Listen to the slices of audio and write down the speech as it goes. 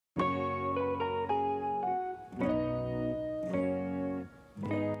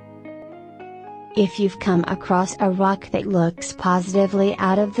If you've come across a rock that looks positively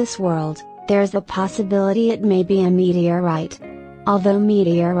out of this world, there's a possibility it may be a meteorite. Although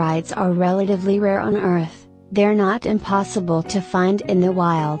meteorites are relatively rare on Earth, they're not impossible to find in the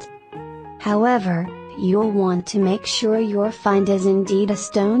wild. However, you'll want to make sure your find is indeed a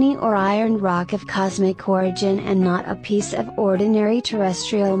stony or iron rock of cosmic origin and not a piece of ordinary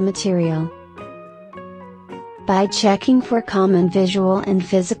terrestrial material. By checking for common visual and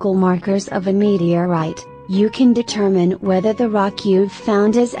physical markers of a meteorite, you can determine whether the rock you've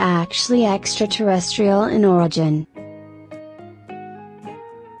found is actually extraterrestrial in origin.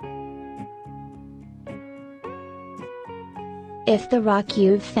 If the rock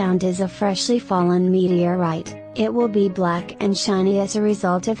you've found is a freshly fallen meteorite, it will be black and shiny as a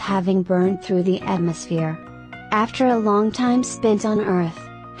result of having burned through the atmosphere. After a long time spent on Earth,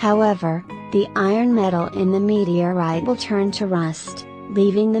 however, the iron metal in the meteorite will turn to rust,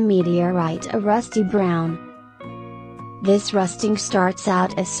 leaving the meteorite a rusty brown. This rusting starts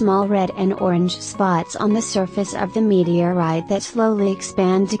out as small red and orange spots on the surface of the meteorite that slowly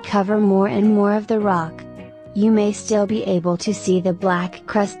expand to cover more and more of the rock. You may still be able to see the black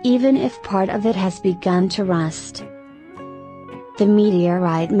crust even if part of it has begun to rust. The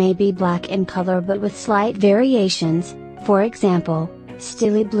meteorite may be black in color but with slight variations, for example,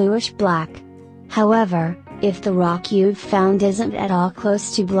 steely bluish black. However, if the rock you've found isn't at all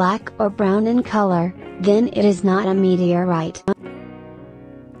close to black or brown in color, then it is not a meteorite.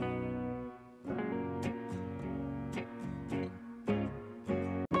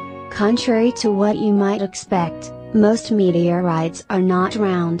 Contrary to what you might expect, most meteorites are not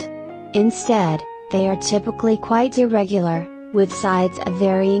round. Instead, they are typically quite irregular, with sides of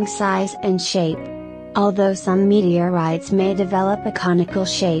varying size and shape. Although some meteorites may develop a conical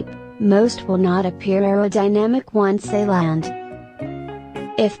shape, most will not appear aerodynamic once they land.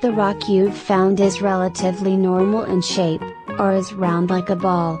 If the rock you've found is relatively normal in shape, or is round like a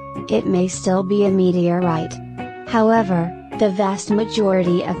ball, it may still be a meteorite. However, the vast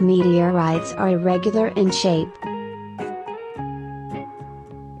majority of meteorites are irregular in shape.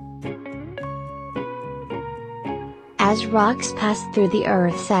 As rocks pass through the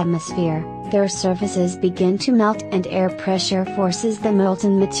Earth's atmosphere, their surfaces begin to melt and air pressure forces the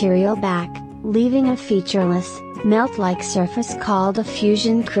molten material back, leaving a featureless, melt-like surface called a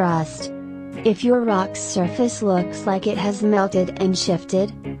fusion crust. If your rock's surface looks like it has melted and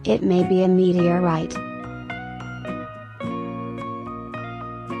shifted, it may be a meteorite.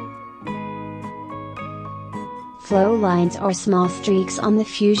 Flow lines or small streaks on the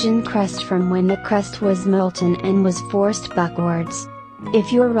fusion crust from when the crust was molten and was forced backwards.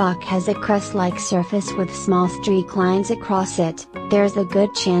 If your rock has a crust-like surface with small streak lines across it, there's a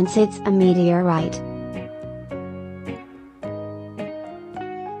good chance it's a meteorite.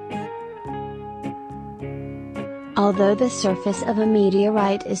 Although the surface of a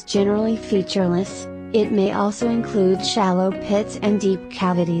meteorite is generally featureless, it may also include shallow pits and deep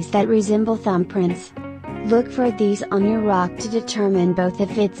cavities that resemble thumbprints. Look for these on your rock to determine both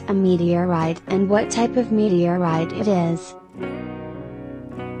if it's a meteorite and what type of meteorite it is.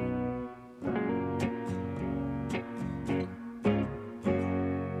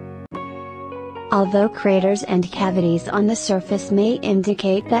 Although craters and cavities on the surface may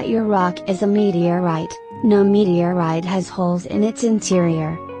indicate that your rock is a meteorite, no meteorite has holes in its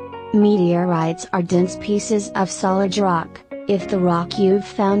interior. Meteorites are dense pieces of solid rock. If the rock you've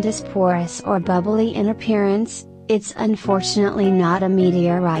found is porous or bubbly in appearance, it's unfortunately not a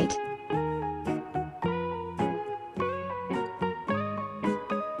meteorite.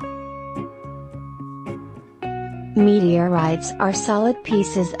 Meteorites are solid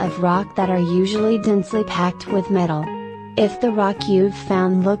pieces of rock that are usually densely packed with metal. If the rock you've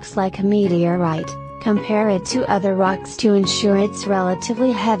found looks like a meteorite, compare it to other rocks to ensure it's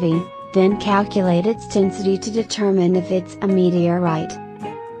relatively heavy, then calculate its density to determine if it's a meteorite.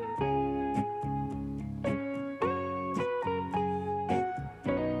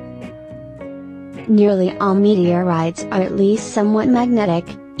 Nearly all meteorites are at least somewhat magnetic,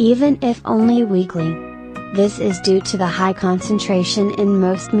 even if only weakly. This is due to the high concentration in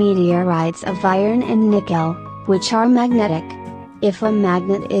most meteorites of iron and nickel, which are magnetic. If a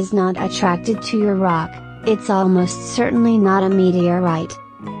magnet is not attracted to your rock, it's almost certainly not a meteorite.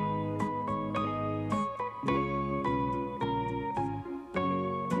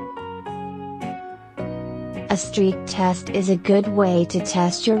 A streak test is a good way to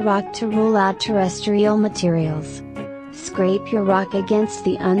test your rock to rule out terrestrial materials. Scrape your rock against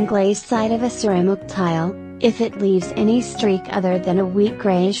the unglazed side of a ceramic tile. If it leaves any streak other than a weak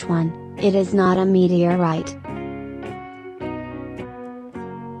grayish one, it is not a meteorite.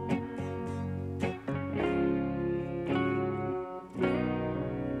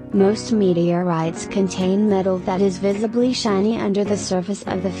 Most meteorites contain metal that is visibly shiny under the surface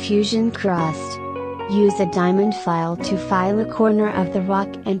of the fusion crust. Use a diamond file to file a corner of the rock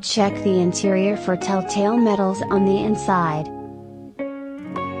and check the interior for telltale metals on the inside.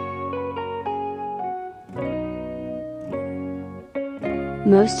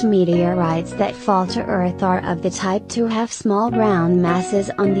 Most meteorites that fall to Earth are of the type to have small round masses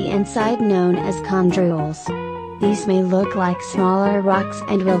on the inside known as chondrules. These may look like smaller rocks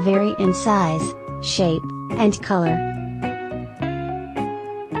and will vary in size, shape, and color.